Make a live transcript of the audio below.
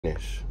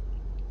Finish.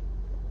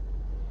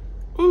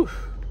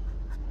 Oof.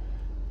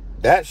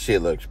 That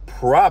shit looks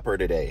proper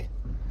today.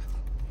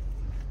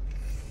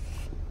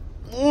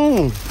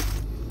 Man.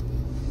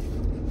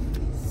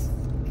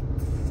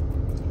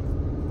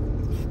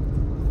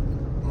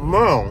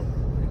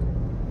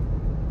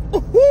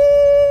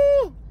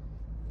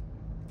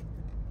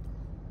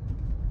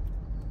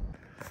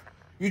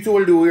 YouTube, what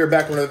to do? We are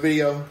back with another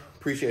video.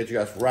 Appreciate you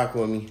guys for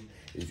rocking with me.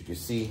 As you can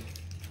see,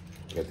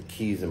 I got the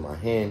keys in my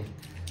hand.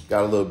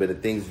 Got a little bit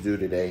of things to do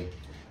today.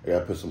 I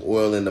gotta put some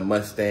oil in the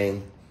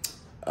Mustang.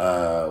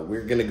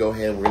 We're gonna go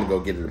ahead, we're gonna go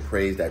get it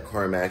appraised at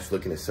CarMax,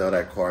 looking to sell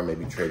that car,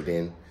 maybe trade it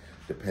in,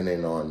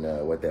 depending on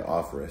what they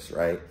offer us,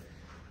 right?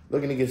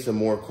 Looking to get some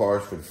more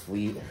cars for the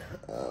fleet.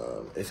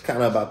 It's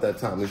kind of about that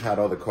time. We've had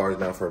all the cars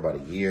now for about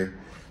a year,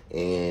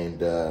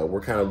 and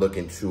we're kind of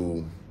looking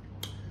to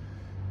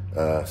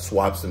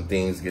swap some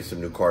things, get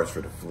some new cars for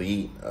the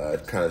fleet,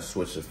 kind of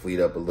switch the fleet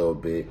up a little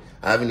bit.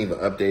 I haven't even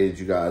updated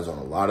you guys on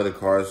a lot of the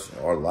cars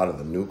or a lot of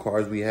the new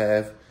cars we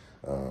have.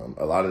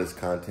 A lot of this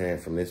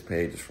content from this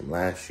page is from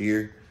last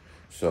year.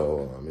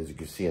 So as you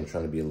can see, I'm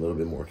trying to be a little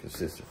bit more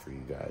consistent for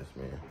you guys,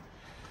 man.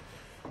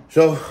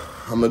 So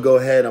I'm gonna go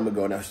ahead, I'm gonna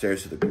go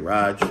downstairs to the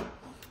garage. I'm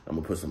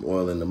gonna put some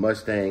oil in the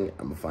Mustang.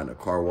 I'm gonna find a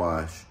car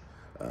wash,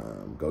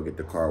 go get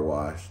the car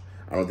washed.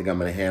 I don't think I'm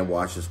gonna hand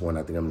wash this one.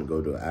 I think I'm gonna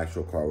go to an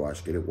actual car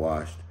wash, get it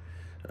washed.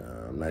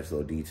 Nice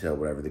little detail,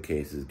 whatever the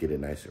case is, get it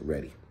nice and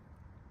ready.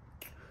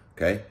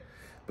 Okay.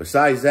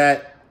 Besides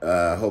that,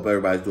 hope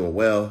everybody's doing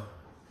well.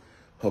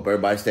 Hope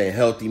everybody's staying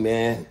healthy,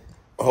 man.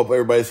 Hope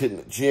everybody's hitting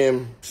the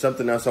gym.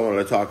 Something else I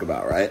wanted to talk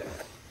about, right?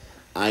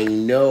 I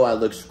know I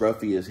look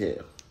scruffy as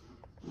hell.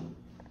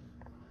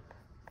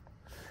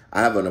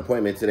 I have an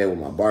appointment today with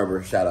my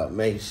barber. Shout out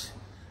Mace.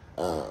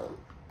 You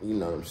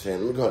know what I'm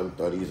saying? Let me go ahead and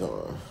throw these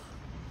on.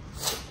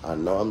 I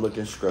know I'm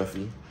looking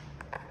scruffy.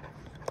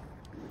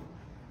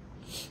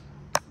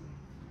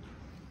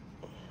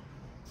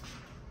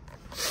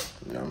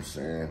 You know what I'm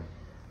saying?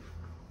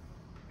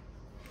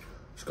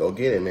 Let's go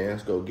get it, man.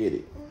 Let's go get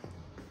it.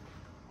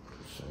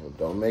 So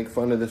don't make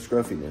fun of the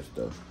scruffiness,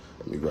 though.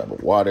 Let me grab a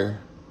water.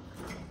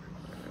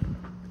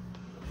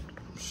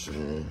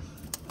 Some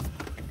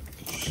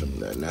of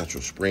that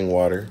natural spring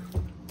water.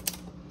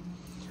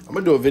 I'm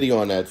gonna do a video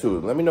on that too.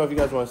 Let me know if you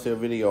guys want to see a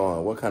video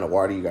on what kind of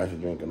water you guys are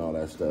drinking, all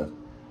that stuff.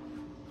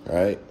 All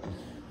right.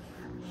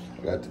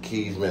 I got the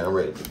keys, man. I'm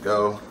ready to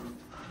go.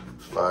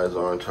 Slides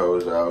on,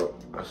 toes out.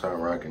 That's how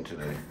I'm rocking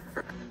today.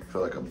 I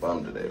feel like a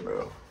bum today,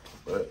 bro.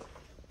 But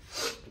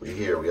we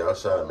here, we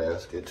outside, man.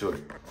 Let's get to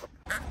it.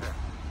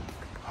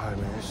 All right,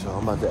 man. So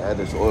I'm about to add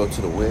this oil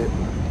to the whip.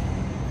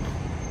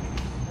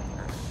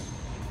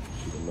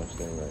 See the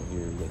Mustang right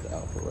here. You got the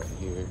Alpha right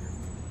here.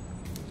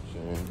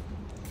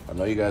 I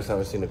know you guys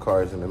haven't seen the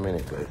cars in a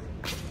minute, but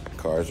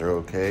cars are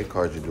okay.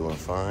 Cars are doing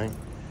fine.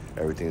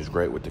 Everything's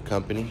great with the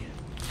company.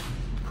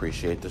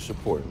 Appreciate the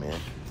support, man.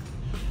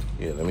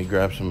 Yeah, let me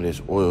grab some of this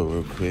oil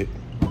real quick.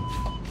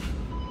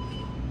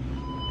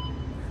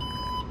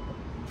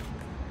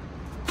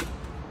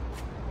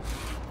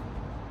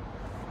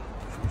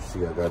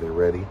 See, I got it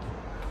ready.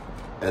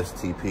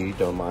 STP,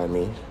 don't mind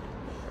me.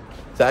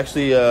 It's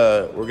actually,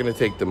 we're gonna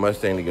take the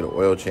Mustang to get an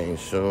oil change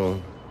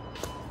soon.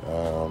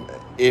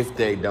 If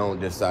they don't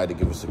decide to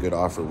give us a good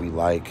offer we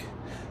like.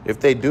 If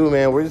they do,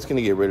 man, we're just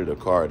gonna get rid of the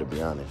car, to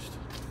be honest.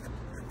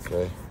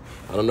 Okay?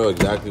 I don't know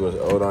exactly what's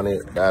owed on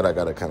it. That I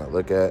gotta kind of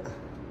look at.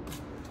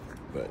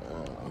 But,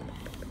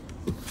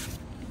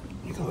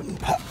 you go ahead and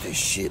pop this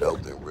shit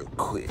open real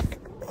quick.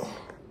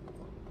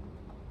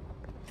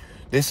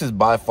 This is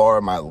by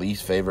far my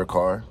least favorite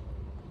car.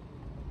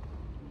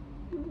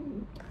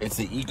 It's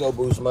the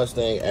EcoBoost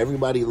Mustang.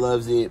 Everybody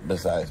loves it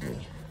besides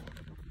me.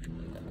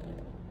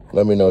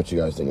 Let me know what you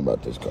guys think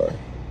about this car.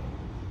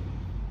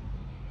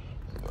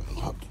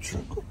 Pop the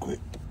trunk real quick.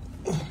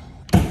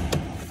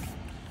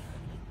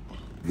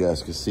 You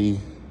guys can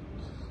see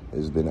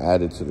it's been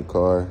added to the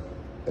car.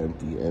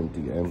 Empty,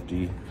 empty,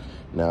 empty.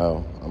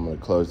 Now I'm gonna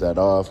close that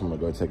off. I'm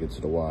gonna go take it to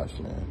the wash,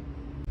 man.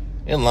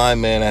 In line,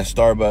 man, at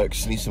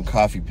Starbucks. Need some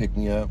coffee, pick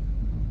me up.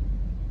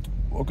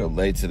 Woke up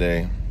late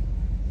today.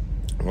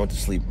 I went to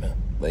sleep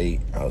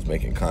late. I was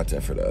making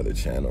content for the other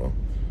channel.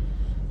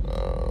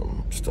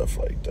 Stuff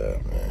like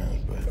that,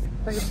 man.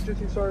 But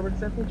Starbucks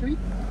sample treat?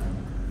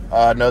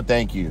 No,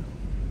 thank you.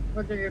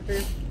 Okay,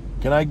 please.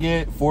 Can I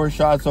get 4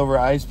 shots over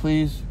ice,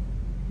 please?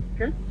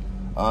 Okay.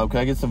 Can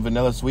I get some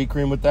vanilla sweet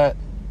cream with that?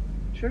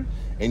 Sure.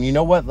 And you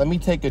know what? Let me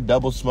take a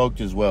double smoked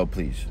as well,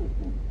 please.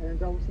 And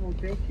double smoked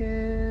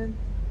bacon.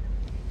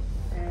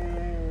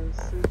 And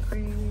sweet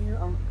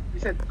cream. You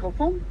said cold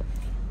foam?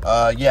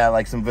 Yeah,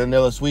 like some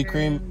vanilla sweet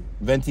cream.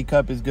 Venti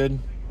cup is good.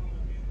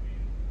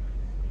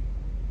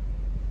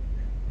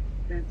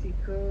 Venti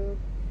cup.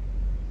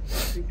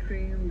 Sweet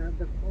cream, not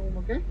the foam,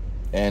 okay?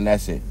 And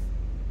that's it.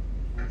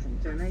 Awesome.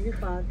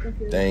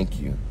 $10.95. Thank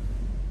you.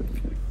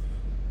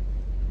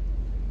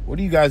 What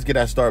do you guys get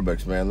at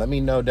Starbucks, man? Let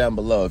me know down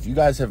below. If you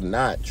guys have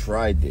not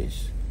tried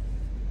this,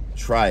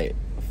 try it.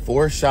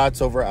 4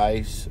 shots over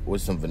ice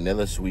with some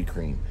vanilla sweet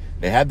cream.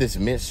 They had this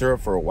mint syrup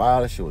for a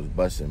while. That shit was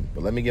busting.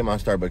 But let me get my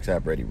Starbucks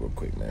app ready real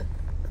quick, man.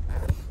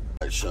 All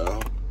right,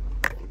 y'all.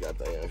 We got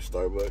that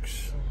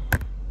Starbucks.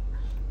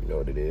 You know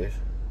what it is.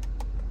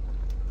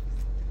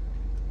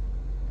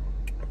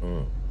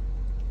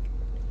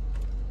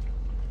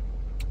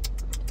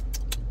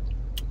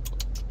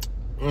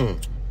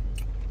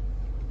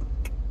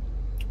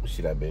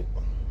 See that big?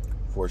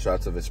 4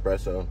 shots of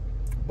espresso,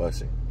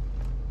 busting.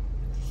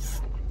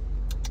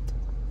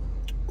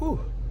 Ooh.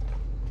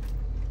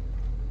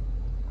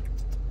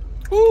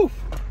 Ooh.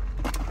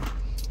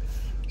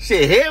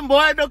 Shit hitting,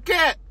 boy, no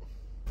cat.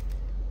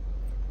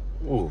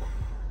 Ooh.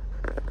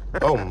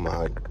 Oh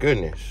my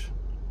goodness.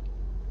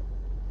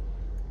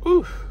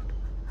 Ooh.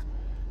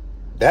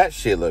 That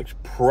shit looks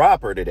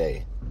proper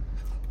today.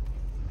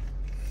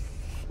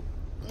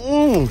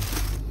 Man.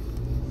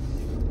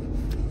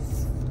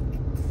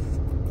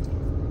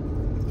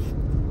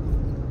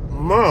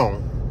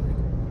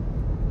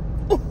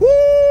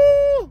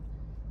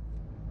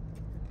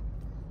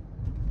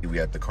 We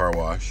at the car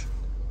wash.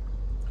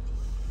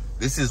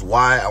 This is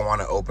why I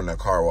want to open a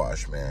car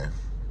wash, man.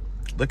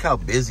 Look how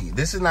busy.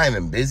 This is not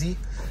even busy,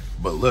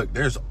 but look,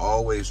 there's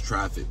always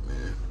traffic,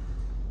 man.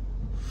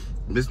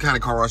 This kind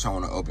of car wash I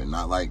want to open,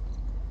 not like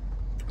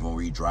when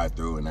we drive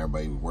through and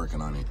everybody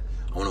working on it.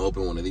 I want to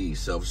open one of these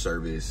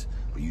self-service,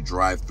 but you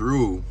drive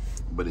through,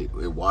 but it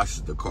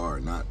washes the car,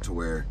 not to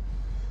where,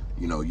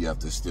 you know, you have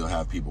to still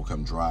have people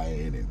come dry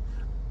it and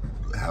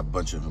have a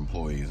bunch of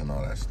employees and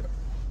all that stuff.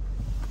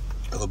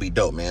 It'll be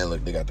dope, man.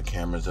 Look, they got the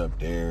cameras up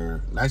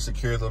there. Nice,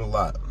 secure little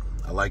lot.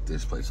 I like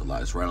this place a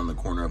lot. It's right on the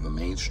corner of a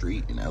main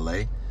street in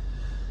LA.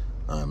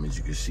 As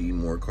you can see,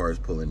 more cars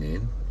pulling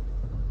in.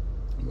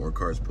 More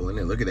cars pulling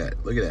in. Look at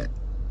that. Look at that.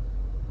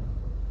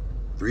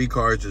 3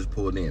 cars just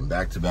pulled in,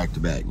 back to back to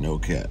back. No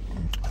cap.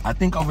 I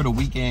think over the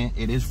weekend,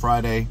 it is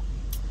Friday.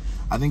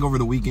 I think over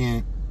the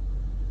weekend,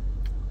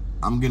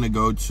 I'm going to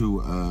go to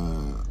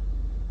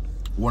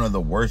one of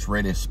the worst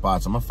rated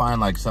spots. I'm going to find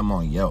like something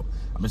on Yelp.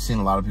 I've been seeing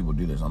a lot of people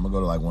do this. I'm going to go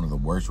to like one of the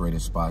worst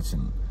rated spots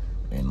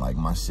in like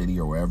my city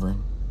or wherever.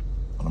 And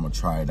I'm going to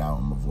try it out.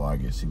 I'm going to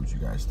vlog it, see what you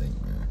guys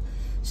think, man.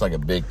 It's like a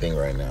big thing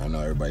right now. I know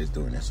everybody's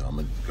doing it, so I'm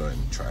going to go ahead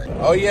and try it.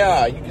 Oh,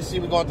 yeah. You can see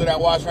me going through that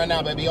wash right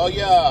now, baby. Oh,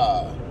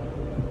 yeah.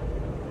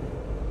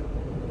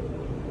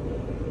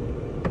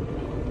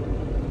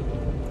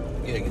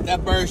 Yeah, get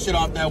that bird shit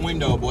off that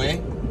window,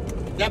 boy.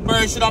 Get that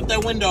bird shit off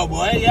that window,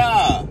 boy.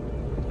 Yeah.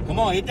 Come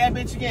on, hit that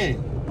bitch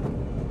again.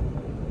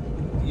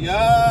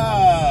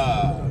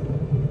 Yeah.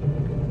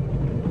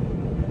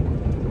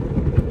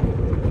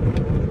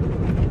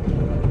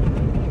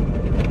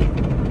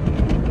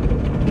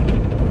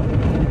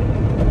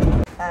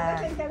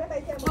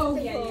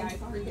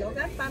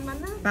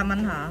 Ba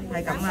manh hả?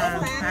 Thầy cộng 26.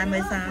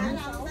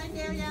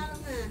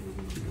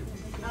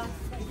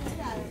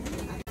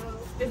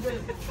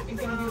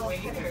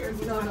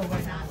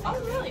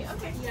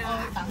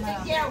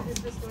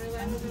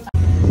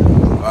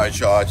 All right,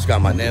 y'all, I just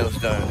got my nails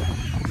done.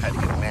 Had to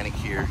get a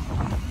manicure.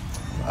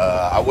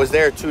 I was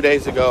there 2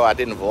 days ago. I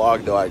didn't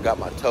vlog though. I got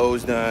my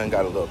toes done,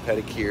 got a little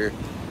pedicure.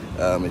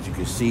 As you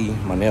can see,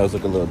 my nails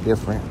look a little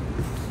different.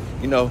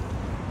 You know,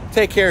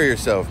 take care of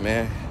yourself,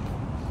 man.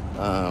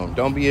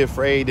 Don't be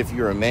afraid if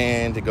you're a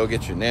man to go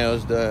get your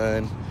nails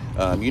done.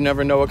 You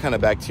never know what kind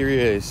of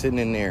bacteria is sitting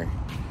in there.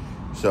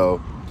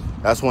 So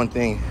that's one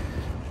thing.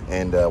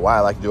 And why I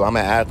like to do, I'm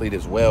an athlete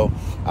as well.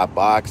 I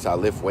box, I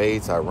lift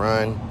weights, I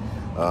run.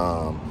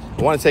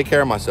 I want to take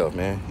care of myself,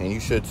 man, and you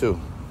should too.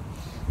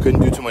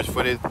 Couldn't do too much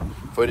footage.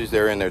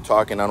 They're in there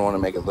talking. I don't want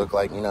to make it look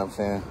like, you know what I'm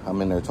saying,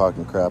 I'm in there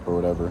talking crap or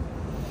whatever.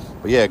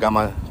 But yeah, got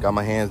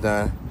my hands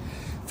done.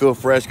 Feel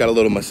fresh, got a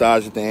little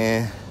massage at the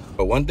end.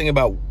 But one thing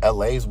about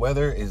LA's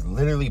weather is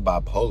literally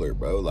bipolar,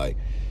 bro. Like,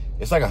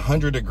 it's like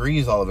 100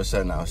 degrees all of a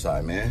sudden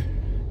outside, man.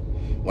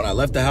 When I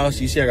left the house,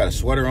 you see I got a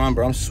sweater on,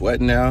 bro. I'm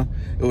sweating now.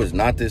 It was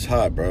not this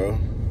hot, bro.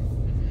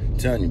 I'm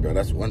telling you, bro,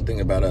 that's one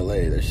thing about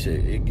LA. That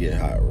shit, it get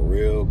hot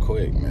real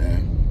quick,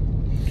 man.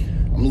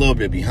 I'm a little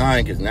bit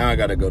behind because now I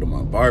got to go to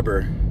my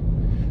barber.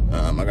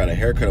 I got a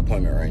haircut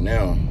appointment right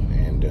now.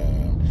 And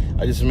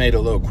I just made a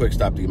little quick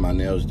stop to get my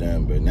nails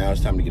done. But now it's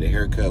time to get a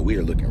haircut. We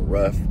are looking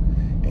rough.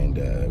 And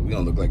we're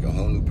going to look like a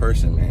whole new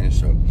person, man.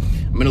 So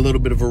I'm in a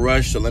little bit of a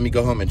rush. So let me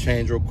go home and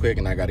change real quick.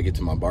 And I got to get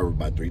to my barber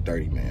by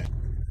 3:30, man.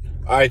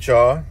 All right,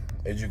 y'all.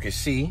 As you can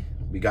see,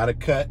 we got a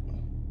cut.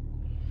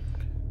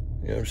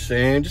 You know what I'm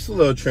saying? Just a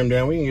little trim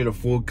down. We can get a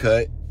full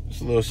cut.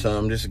 Just a little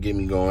something just to get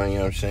me going. You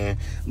know what I'm saying?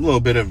 I'm a little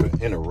bit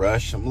in a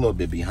rush. I'm a little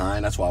bit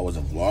behind. That's why I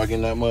wasn't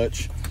vlogging that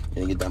much.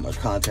 Didn't get that much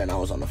content. I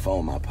was on the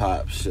phone with my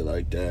pops, shit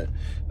like that.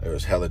 There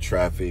was hella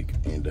traffic.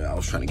 And I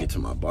was trying to get to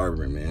my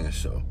barber, man.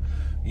 So,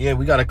 yeah,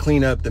 we got to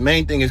clean up. The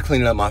main thing is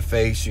cleaning up my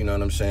face. You know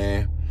what I'm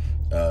saying?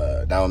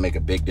 That would make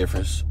a big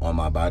difference on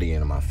my body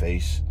and on my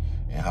face.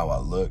 And how I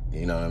look,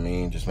 you know what I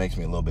mean? Just makes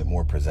me a little bit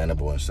more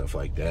presentable and stuff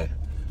like that.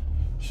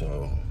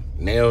 So,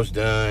 nails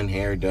done,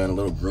 hair done, a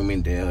little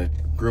grooming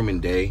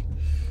day.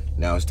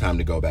 Now it's time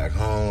to go back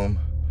home,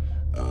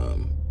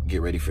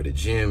 get ready for the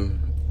gym,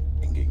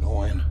 and get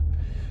going.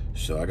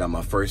 So I got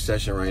my first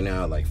session right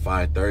now at like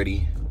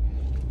 5:30.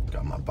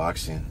 Got my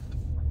boxing,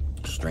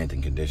 strength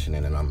and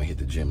conditioning, and I'm gonna hit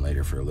the gym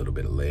later for a little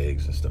bit of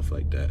legs and stuff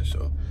like that.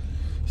 So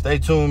stay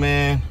tuned,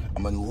 man.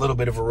 I'm in a little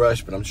bit of a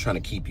rush, but I'm just trying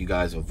to keep you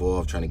guys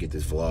involved, trying to get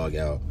this vlog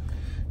out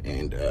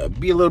and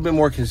be a little bit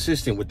more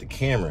consistent with the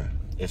camera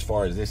as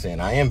far as this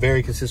end. I am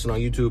very consistent on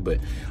YouTube, but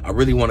I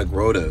really want to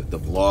grow the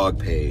vlog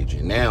page.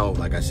 And now,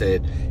 like I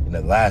said in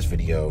the last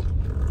video,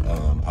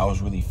 I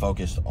was really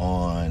focused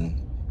on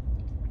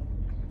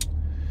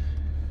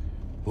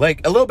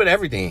like a little bit of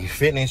everything: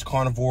 fitness,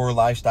 carnivore,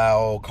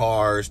 lifestyle,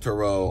 cars,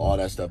 Turo, all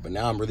that stuff. But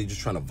now I'm really just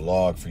trying to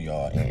vlog for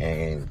y'all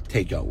and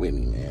take y'all with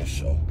me, man.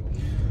 So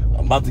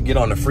I'm about to get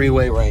on the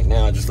freeway right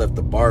now. I just left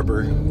the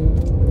barber,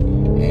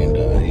 and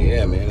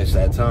yeah, man, it's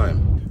that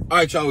time. All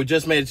right, y'all, we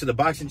just made it to the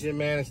boxing gym,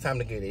 man. It's time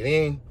to get it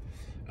in.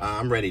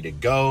 I'm ready to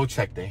go.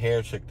 Check the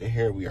hair,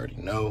 we already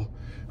know.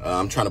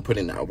 I'm trying to put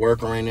in that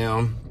work right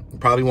now.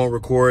 Probably won't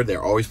record.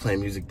 They're always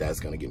playing music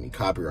that's gonna get me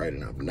copyrighted,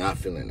 and I'm not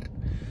feeling it.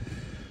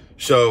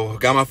 So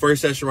got my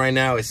first session right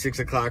now. It's 6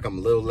 o'clock. I'm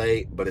a little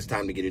late, but it's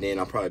time to get it in.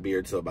 I'll probably be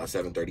here till about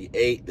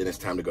 7:38. Then it's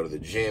time to go to the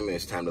gym, and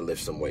it's time to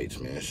lift some weights,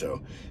 man.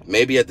 So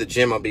maybe at the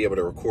gym I'll be able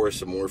to record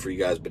some more for you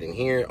guys, but in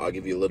here I'll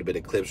give you a little bit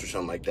of clips or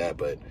something like that.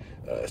 But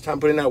it's time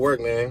to put in that work,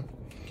 man.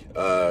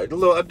 A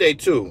little update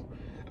too.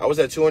 I was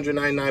at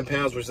 299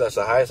 pounds, which that's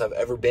the highest I've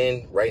ever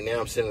been. Right now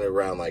I'm sitting at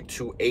around like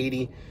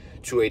 280,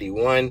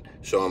 281.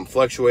 So I'm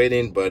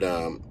fluctuating, but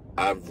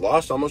I've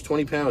lost almost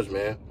 20 pounds,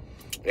 man.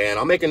 And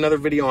I'll make another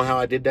video on how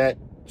I did that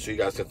so you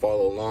guys can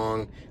follow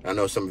along. I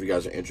know some of you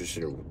guys are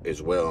interested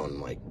as well in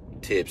like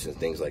tips and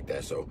things like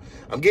that. So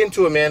I'm getting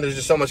to it, man. There's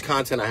just so much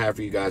content I have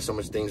for you guys, so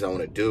much things I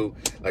want to do.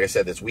 Like I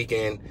said, this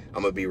weekend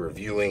I'm gonna be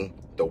reviewing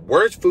the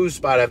worst food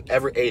spot I've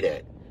ever ate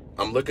at.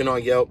 I'm looking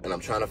on Yelp and I'm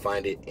trying to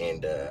find it,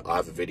 and I'll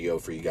have a video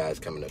for you guys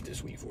coming up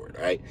this week for it.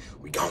 All right,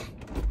 we gone.